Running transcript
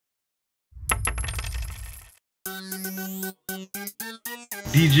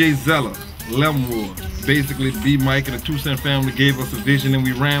DJ Zella, Leavenworth, basically B Mike and the 2 Cent family gave us a vision and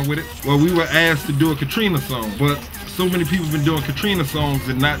we ran with it. Well, we were asked to do a Katrina song, but so many people have been doing Katrina songs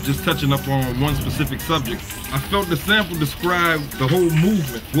and not just touching up on one specific subject. I felt the sample described the whole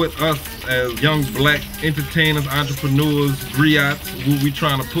movement with us as young black entertainers, entrepreneurs, griots, what we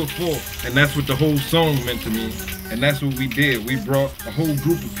trying to put forth. And that's what the whole song meant to me. And that's what we did. We brought a whole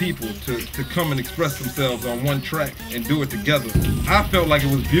group of people to come and express themselves on one track and do it together. I felt like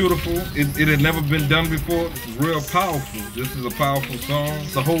it was beautiful. It had never been done before. It's real powerful. This is a powerful song.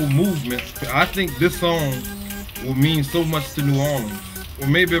 It's a whole movement. I think this song will mean so much to New Orleans. Well,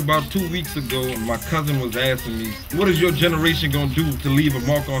 maybe about 2 weeks ago, my cousin was asking me, what is your generation gonna do to leave a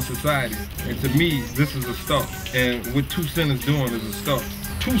mark on society? And to me, this is a start. And what 2 Cent is doing is a start.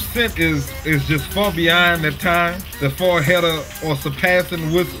 2 Cent is just far beyond that time. They're far ahead of or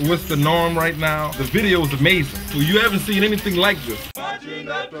surpassing what's the norm right now. The video is amazing. So you haven't seen anything like this.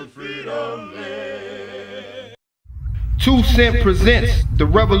 2 Cent presents The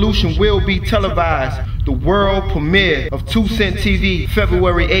Revolution Will Be Televised, the world premiere of 2 Cent TV,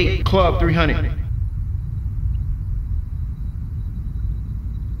 February 8th, Club 300.